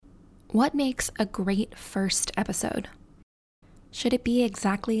What makes a great first episode? Should it be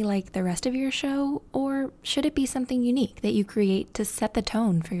exactly like the rest of your show, or should it be something unique that you create to set the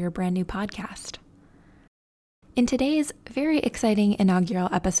tone for your brand new podcast? In today's very exciting inaugural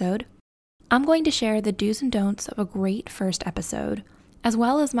episode, I'm going to share the do's and don'ts of a great first episode, as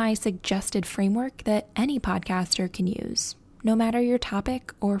well as my suggested framework that any podcaster can use, no matter your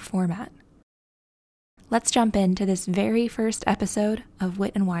topic or format. Let's jump into this very first episode of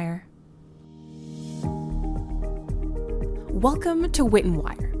Wit and Wire. Welcome to Wit and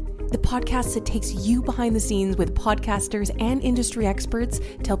Wire, the podcast that takes you behind the scenes with podcasters and industry experts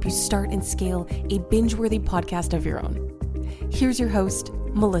to help you start and scale a binge-worthy podcast of your own. Here's your host,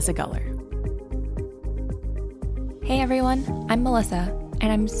 Melissa Guller. Hey everyone, I'm Melissa,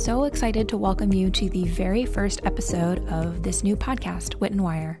 and I'm so excited to welcome you to the very first episode of this new podcast, Wit and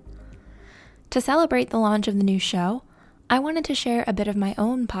Wire. To celebrate the launch of the new show, I wanted to share a bit of my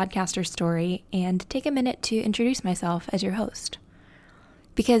own podcaster story and take a minute to introduce myself as your host.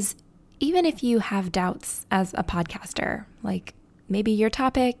 Because even if you have doubts as a podcaster, like maybe your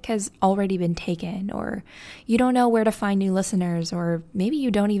topic has already been taken, or you don't know where to find new listeners, or maybe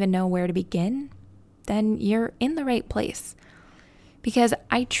you don't even know where to begin, then you're in the right place. Because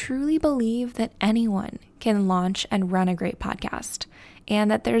I truly believe that anyone can launch and run a great podcast,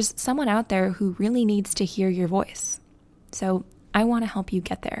 and that there's someone out there who really needs to hear your voice. So I want to help you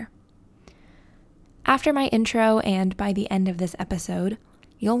get there. After my intro and by the end of this episode,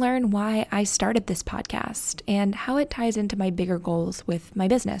 you'll learn why I started this podcast and how it ties into my bigger goals with my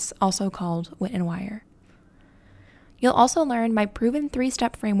business, also called Wit and Wire. You'll also learn my proven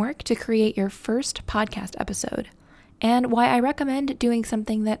 3-step framework to create your first podcast episode and why I recommend doing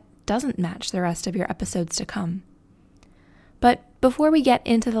something that doesn't match the rest of your episodes to come. But before we get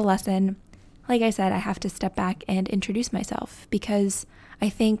into the lesson, like I said, I have to step back and introduce myself because I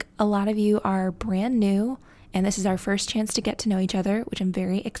think a lot of you are brand new and this is our first chance to get to know each other, which I'm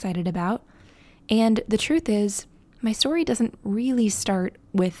very excited about. And the truth is, my story doesn't really start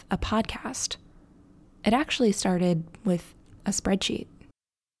with a podcast. It actually started with a spreadsheet.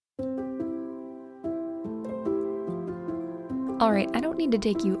 All right, I don't need to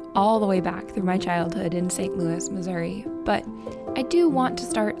take you all the way back through my childhood in St. Louis, Missouri, but I do want to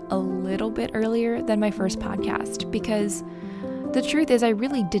start a little bit earlier than my first podcast because the truth is I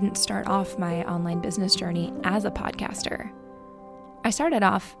really didn't start off my online business journey as a podcaster. I started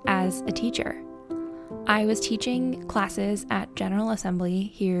off as a teacher. I was teaching classes at General Assembly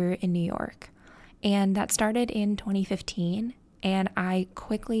here in New York, and that started in 2015, and I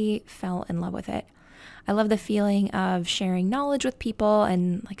quickly fell in love with it. I love the feeling of sharing knowledge with people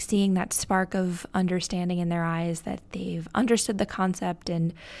and like seeing that spark of understanding in their eyes that they've understood the concept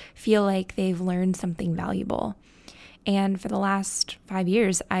and feel like they've learned something valuable. And for the last 5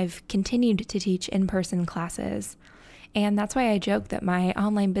 years, I've continued to teach in-person classes. And that's why I joke that my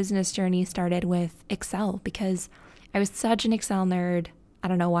online business journey started with Excel because I was such an Excel nerd. I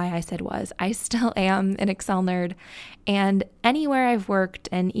don't know why I said was. I still am an Excel nerd. And anywhere I've worked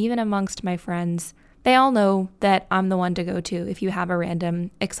and even amongst my friends, they all know that I'm the one to go to if you have a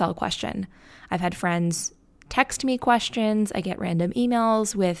random Excel question. I've had friends text me questions. I get random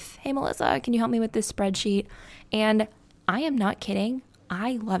emails with, "Hey, Melissa, can you help me with this spreadsheet?" And I am not kidding.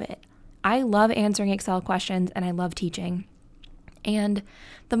 I love it. I love answering Excel questions and I love teaching. And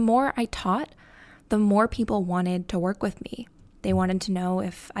the more I taught, the more people wanted to work with me. They wanted to know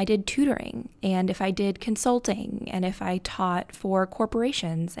if I did tutoring and if I did consulting and if I taught for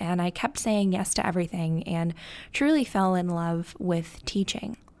corporations, and I kept saying yes to everything and truly fell in love with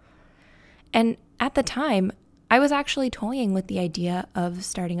teaching. And at the time, I was actually toying with the idea of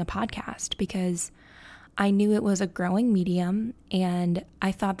starting a podcast because I knew it was a growing medium and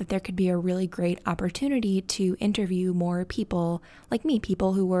I thought that there could be a really great opportunity to interview more people like me,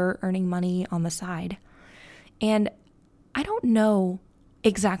 people who were earning money on the side. And I don't know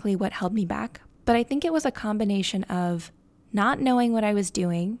exactly what held me back, but I think it was a combination of not knowing what I was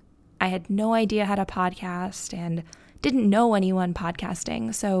doing. I had no idea how to podcast and didn't know anyone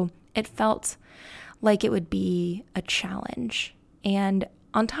podcasting, so it felt like it would be a challenge. And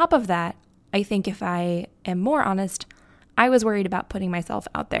on top of that, I think if I am more honest, I was worried about putting myself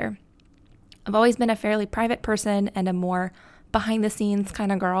out there. I've always been a fairly private person and a more behind the scenes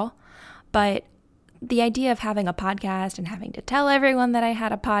kind of girl, but the idea of having a podcast and having to tell everyone that I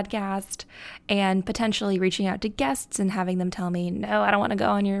had a podcast and potentially reaching out to guests and having them tell me, "No, I don't want to go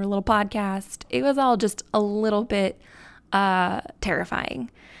on your little podcast," it was all just a little bit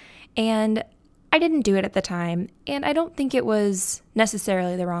terrifying. And I didn't do it at the time, and I don't think it was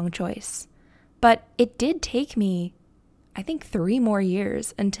necessarily the wrong choice. But it did take me I think 3 more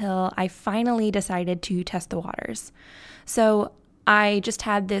years until I finally decided to test the waters. So I just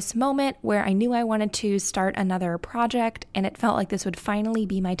had this moment where I knew I wanted to start another project, and it felt like this would finally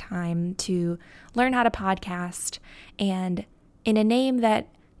be my time to learn how to podcast. And in a name that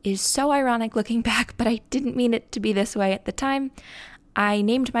is so ironic looking back, but I didn't mean it to be this way at the time, I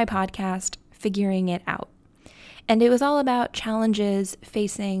named my podcast Figuring It Out. And it was all about challenges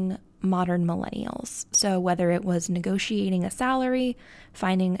facing modern millennials. So whether it was negotiating a salary,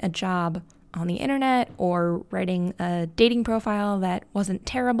 finding a job on the internet, or writing a dating profile that wasn't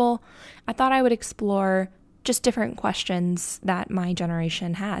terrible, I thought I would explore just different questions that my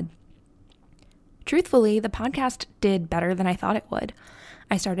generation had. Truthfully, the podcast did better than I thought it would.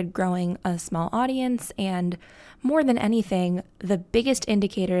 I started growing a small audience, and more than anything, the biggest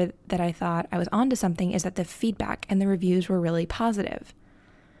indicator that I thought I was onto something is that the feedback and the reviews were really positive.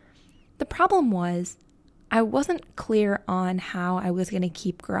 The problem was, I wasn't clear on how I was going to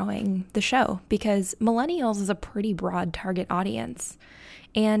keep growing the show, because millennials is a pretty broad target audience.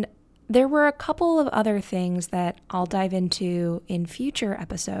 And there were a couple of other things that I'll dive into in future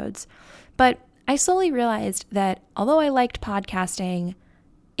episodes, but I slowly realized that although I liked podcasting,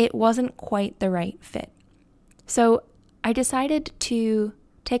 it wasn't quite the right fit. So I decided to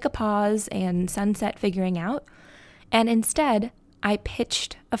take a pause and sunset figuring out, and instead I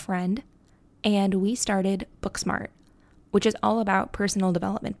pitched a friend and we started Booksmart, which is all about personal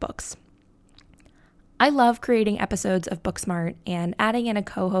development books. I love creating episodes of Booksmart, and adding in a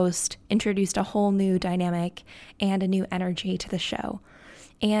co-host introduced a whole new dynamic and a new energy to the show.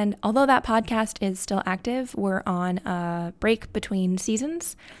 And although that podcast is still active, we're on a break between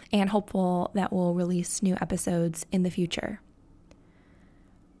seasons and hopeful that we'll release new episodes in the future.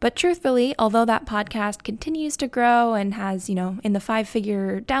 But truthfully, although that podcast continues to grow and has, in the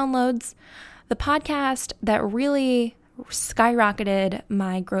 5-figure downloads, the podcast that really skyrocketed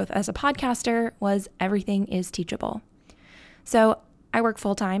my growth as a podcaster was Everything is Teachable. So I work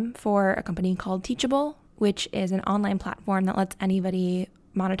full-time for a company called Teachable, which is an online platform that lets anybody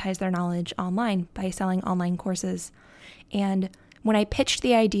monetize their knowledge online by selling online courses. And when I pitched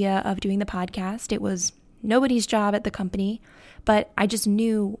the idea of doing the podcast, it was nobody's job at the company, but I just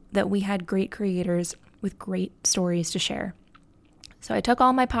knew that we had great creators with great stories to share. So I took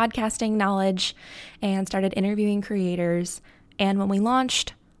all my podcasting knowledge and started interviewing creators. And when we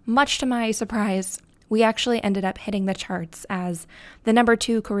launched, much to my surprise, we actually ended up hitting the charts as the number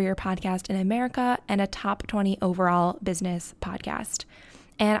 2 career podcast in America and a top 20 overall business podcast.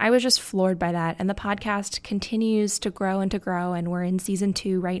 And I was just floored by that. And the podcast continues to grow, and we're in season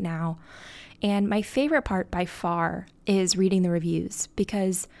 2 right now. And my favorite part by far is reading the reviews,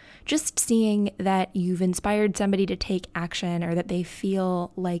 because just seeing that you've inspired somebody to take action, or that they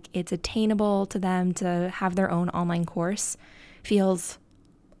feel like it's attainable to them to have their own online course, feels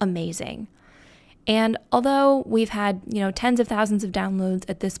amazing. And although we've had, tens of thousands of downloads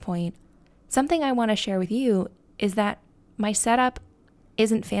at this point, something I want to share with you is that my setup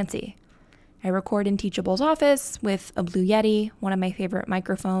isn't fancy. I record in Teachable's office with a Blue Yeti, one of my favorite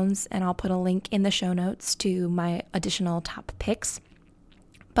microphones, and I'll put a link in the show notes to my additional top picks.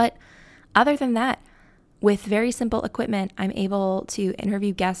 But other than that, with very simple equipment, I'm able to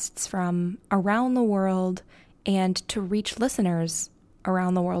interview guests from around the world and to reach listeners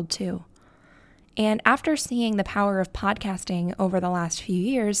around the world too. And after seeing the power of podcasting over the last few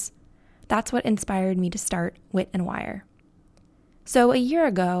years, that's what inspired me to start Wit and Wire. So a year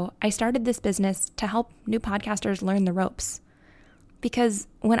ago, I started this business to help new podcasters learn the ropes. Because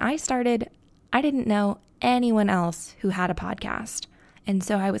when I started, I didn't know anyone else who had a podcast. And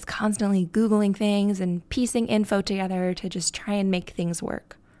so I was constantly Googling things and piecing info together to just try and make things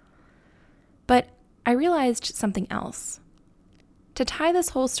work. But I realized something else. To tie this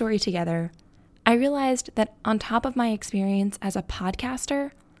whole story together, I realized that on top of my experience as a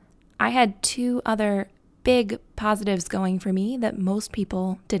podcaster, I had 2 other big positives going for me that most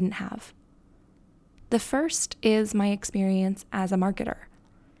people didn't have. The first is my experience as a marketer.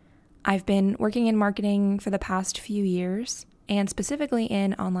 I've been working in marketing for the past few years, and specifically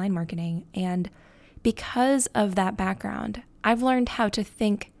in online marketing. And because of that background, I've learned how to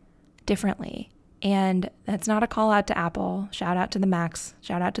think differently. And that's not a call out to Apple. Shout out to the Macs.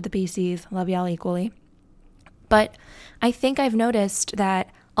 Shout out to the PCs. Love y'all equally. But I think I've noticed that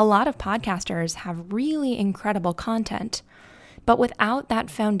a lot of podcasters have really incredible content, but without that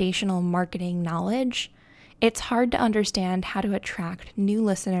foundational marketing knowledge, it's hard to understand how to attract new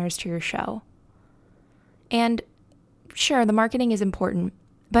listeners to your show. And sure, the marketing is important,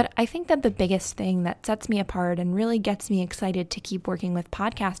 but I think that the biggest thing that sets me apart and really gets me excited to keep working with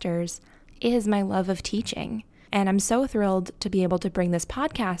podcasters is my love of teaching. And I'm so thrilled to be able to bring this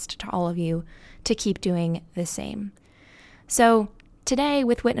podcast to all of you to keep doing the same. So today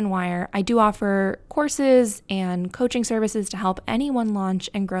with Wit and Wire, I do offer courses and coaching services to help anyone launch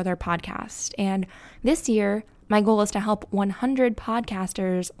and grow their podcast. And this year, my goal is to help 100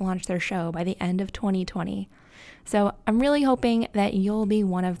 podcasters launch their show by the end of 2020. So I'm really hoping that you'll be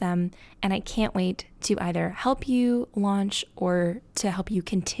one of them, and I can't wait to either help you launch or to help you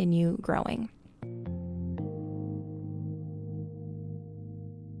continue growing.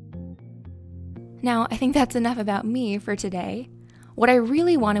 Now, I think that's enough about me for today. What I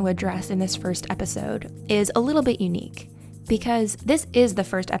really want to address in this first episode is a little bit unique, because this is the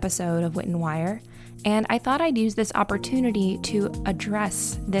first episode of Wit and Wire, and I thought I'd use this opportunity to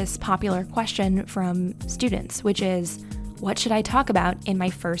address this popular question from students, which is, what should I talk about in my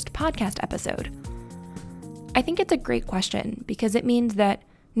first podcast episode? I think it's a great question because it means that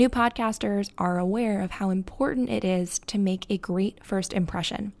new podcasters are aware of how important it is to make a great first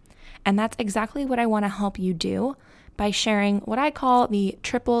impression. And that's exactly what I want to help you do by sharing what I call the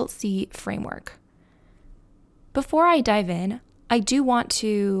CCC framework. Before I dive in, I do want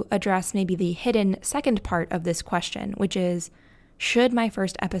to address maybe the hidden second part of this question, which is, should my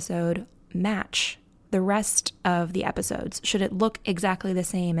first episode match the rest of the episodes? Should it look exactly the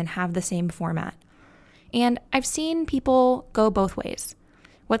same and have the same format? And I've seen people go both ways.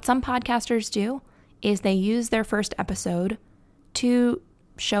 What some podcasters do is they use their first episode to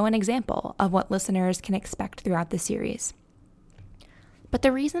show an example of what listeners can expect throughout the series. But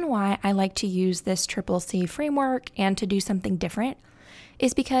the reason why I like to use this CCC framework and to do something different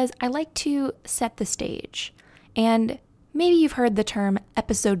is because I like to set the stage. And maybe you've heard the term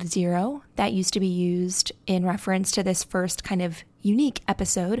episode 0 that used to be used in reference to this first kind of unique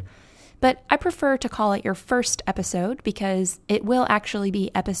episode, but I prefer to call it your first episode because it will actually be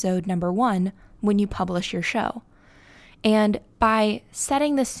episode number 1 when you publish your show. And by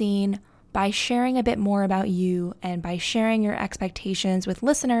setting the scene, by sharing a bit more about you and by sharing your expectations with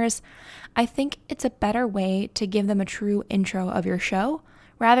listeners, I think it's a better way to give them a true intro of your show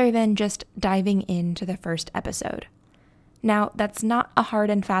rather than just diving into the first episode. Now, that's not a hard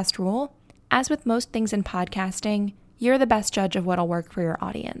and fast rule. As with most things in podcasting, you're the best judge of what'll work for your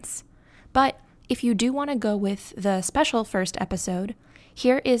audience. But if you do want to go with the special first episode,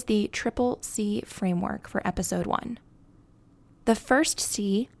 here is the CCC framework for episode 1. The first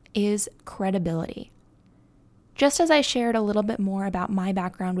C is credibility. Just as I shared a little bit more about my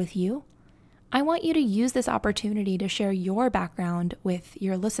background with you, I want you to use this opportunity to share your background with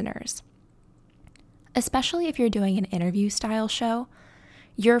your listeners. Especially if you're doing an interview style show,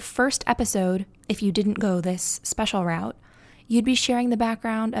 your first episode, if you didn't go this special route, you'd be sharing the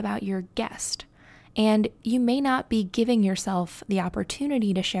background about your guest, and you may not be giving yourself the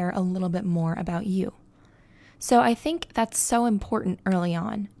opportunity to share a little bit more about you. So I think that's so important early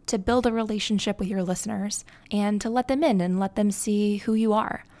on to build a relationship with your listeners and to let them in and let them see who you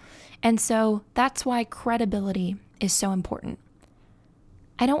are. And so that's why credibility is so important.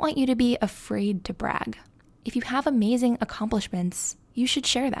 I don't want you to be afraid to brag. If you have amazing accomplishments, you should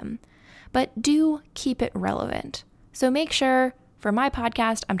share them, but do keep it relevant. So make sure, for my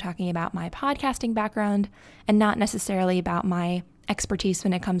podcast, I'm talking about my podcasting background and not necessarily about my expertise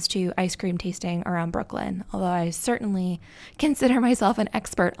when it comes to ice cream tasting around Brooklyn, although I certainly consider myself an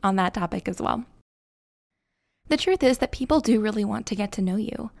expert on that topic as well. The truth is that people do really want to get to know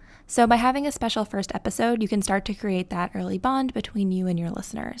you. So by having a special first episode, you can start to create that early bond between you and your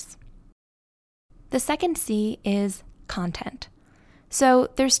listeners. The second C is content.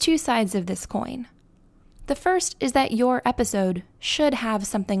 So there's two sides of this coin. The first is that your episode should have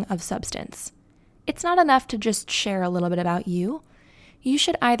something of substance. It's not enough to just share a little bit about you. You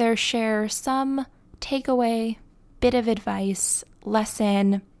should either share some takeaway, bit of advice,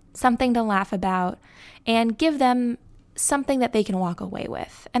 lesson, something to laugh about, and give them something that they can walk away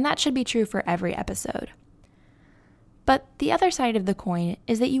with. And that should be true for every episode. But the other side of the coin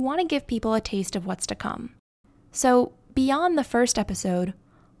is that you want to give people a taste of what's to come. So beyond the first episode,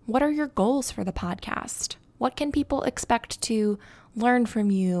 what are your goals for the podcast? What can people expect to learn from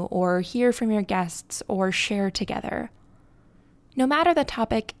you or hear from your guests or share together? No matter the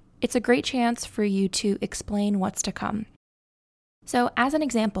topic, it's a great chance for you to explain what's to come. So as an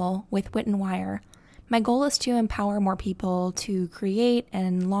example, with Wit and Wire, my goal is to empower more people to create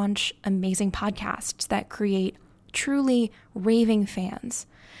and launch amazing podcasts that create truly raving fans.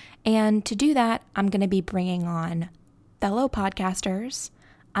 And to do that, I'm going to be bringing on fellow podcasters.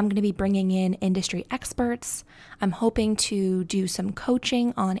 I'm going to be bringing in industry experts. I'm hoping to do some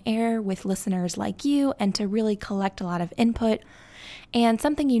coaching on air with listeners like you and to really collect a lot of input. And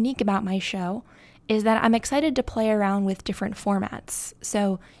something unique about my show is that I'm excited to play around with different formats.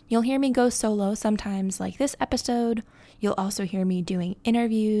 So you'll hear me go solo sometimes, like this episode. You'll also hear me doing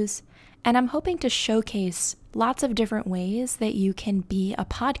interviews, and I'm hoping to showcase lots of different ways that you can be a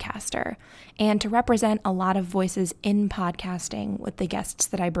podcaster and to represent a lot of voices in podcasting with the guests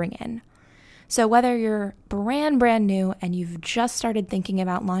that I bring in. So whether you're brand new and you've just started thinking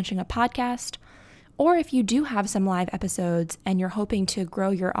about launching a podcast, or if you do have some live episodes and you're hoping to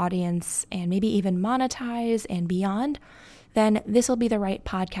grow your audience and maybe even monetize and beyond, then this will be the right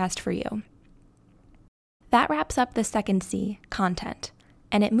podcast for you. That wraps up the second C, content,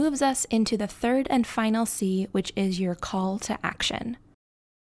 and it moves us into the third and final C, which is your call to action.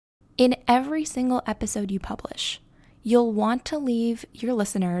 In every single episode you publish, you'll want to leave your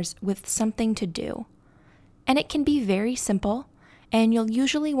listeners with something to do. And it can be very simple, and you'll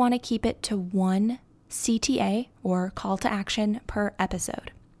usually want to keep it to one CTA, or call to action, per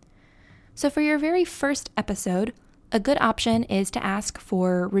episode. So for your very first episode, a good option is to ask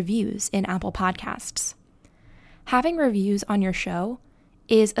for reviews in Apple Podcasts. Having reviews on your show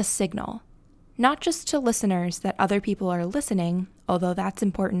is a signal, not just to listeners that other people are listening, although that's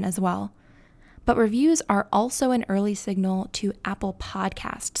important as well, but reviews are also an early signal to Apple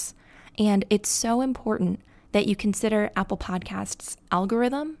Podcasts, and it's so important that you consider Apple Podcasts'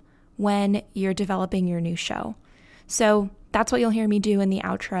 algorithm when you're developing your new show. So that's what you'll hear me do in the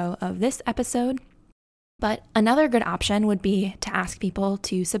outro of this episode. But another good option would be to ask people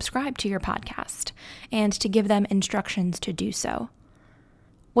to subscribe to your podcast and to give them instructions to do so.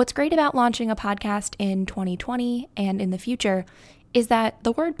 What's great about launching a podcast in 2020 and in the future is that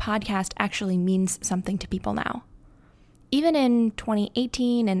the word podcast actually means something to people now. Even in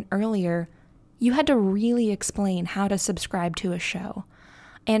 2018 and earlier, you had to really explain how to subscribe to a show.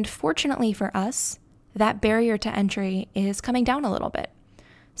 And fortunately for us, that barrier to entry is coming down a little bit.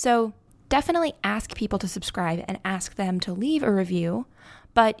 So definitely ask people to subscribe and ask them to leave a review,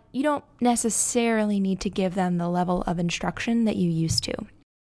 but you don't necessarily need to give them the level of instruction that you used to.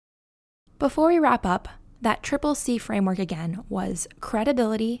 Before we wrap up, that triple C framework again was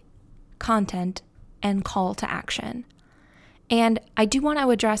credibility, content, and call to action. And I do want to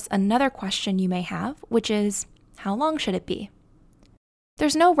address another question you may have, which is, how long should it be?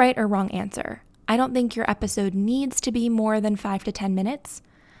 There's no right or wrong answer. I don't think your episode needs to be more than 5 to 10 minutes,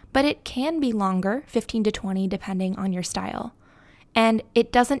 but it can be longer, 15 to 20, depending on your style. And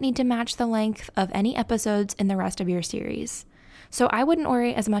it doesn't need to match the length of any episodes in the rest of your series. So I wouldn't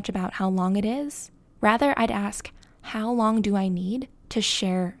worry as much about how long it is. Rather, I'd ask, how long do I need to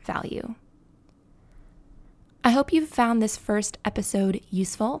share value? I hope you've found this first episode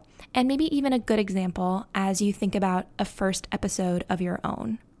useful and maybe even a good example as you think about a first episode of your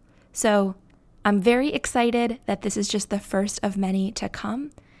own. So I'm very excited that this is just the first of many to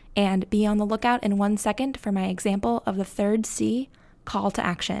come, and be on the lookout in 1 second for my example of the third C, call to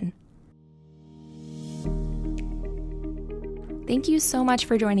action. Thank you so much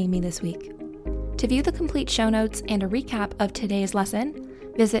for joining me this week. To view the complete show notes and a recap of today's lesson,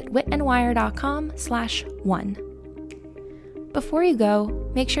 visit witandwire.com/1. Before you go,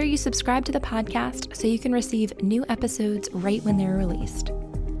 make sure you subscribe to the podcast so you can receive new episodes right when they're released.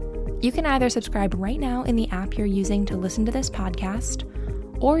 You can either subscribe right now in the app you're using to listen to this podcast,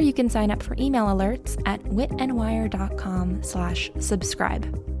 or you can sign up for email alerts at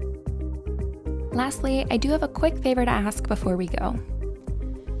witandwire.com/subscribe. Lastly, I do have a quick favor to ask before we go.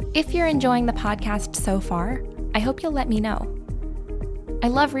 If you're enjoying the podcast so far, I hope you'll let me know. I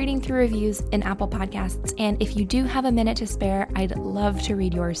love reading through reviews in Apple Podcasts, and if you do have a minute to spare, I'd love to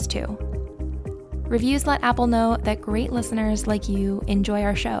read yours too. Reviews let Apple know that great listeners like you enjoy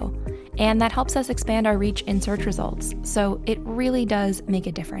our show, and that helps us expand our reach in search results, so it really does make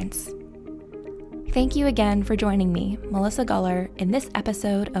a difference. Thank you again for joining me, Melissa Guller, in this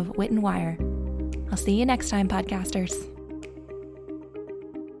episode of Wit and Wire. I'll see you next time, podcasters.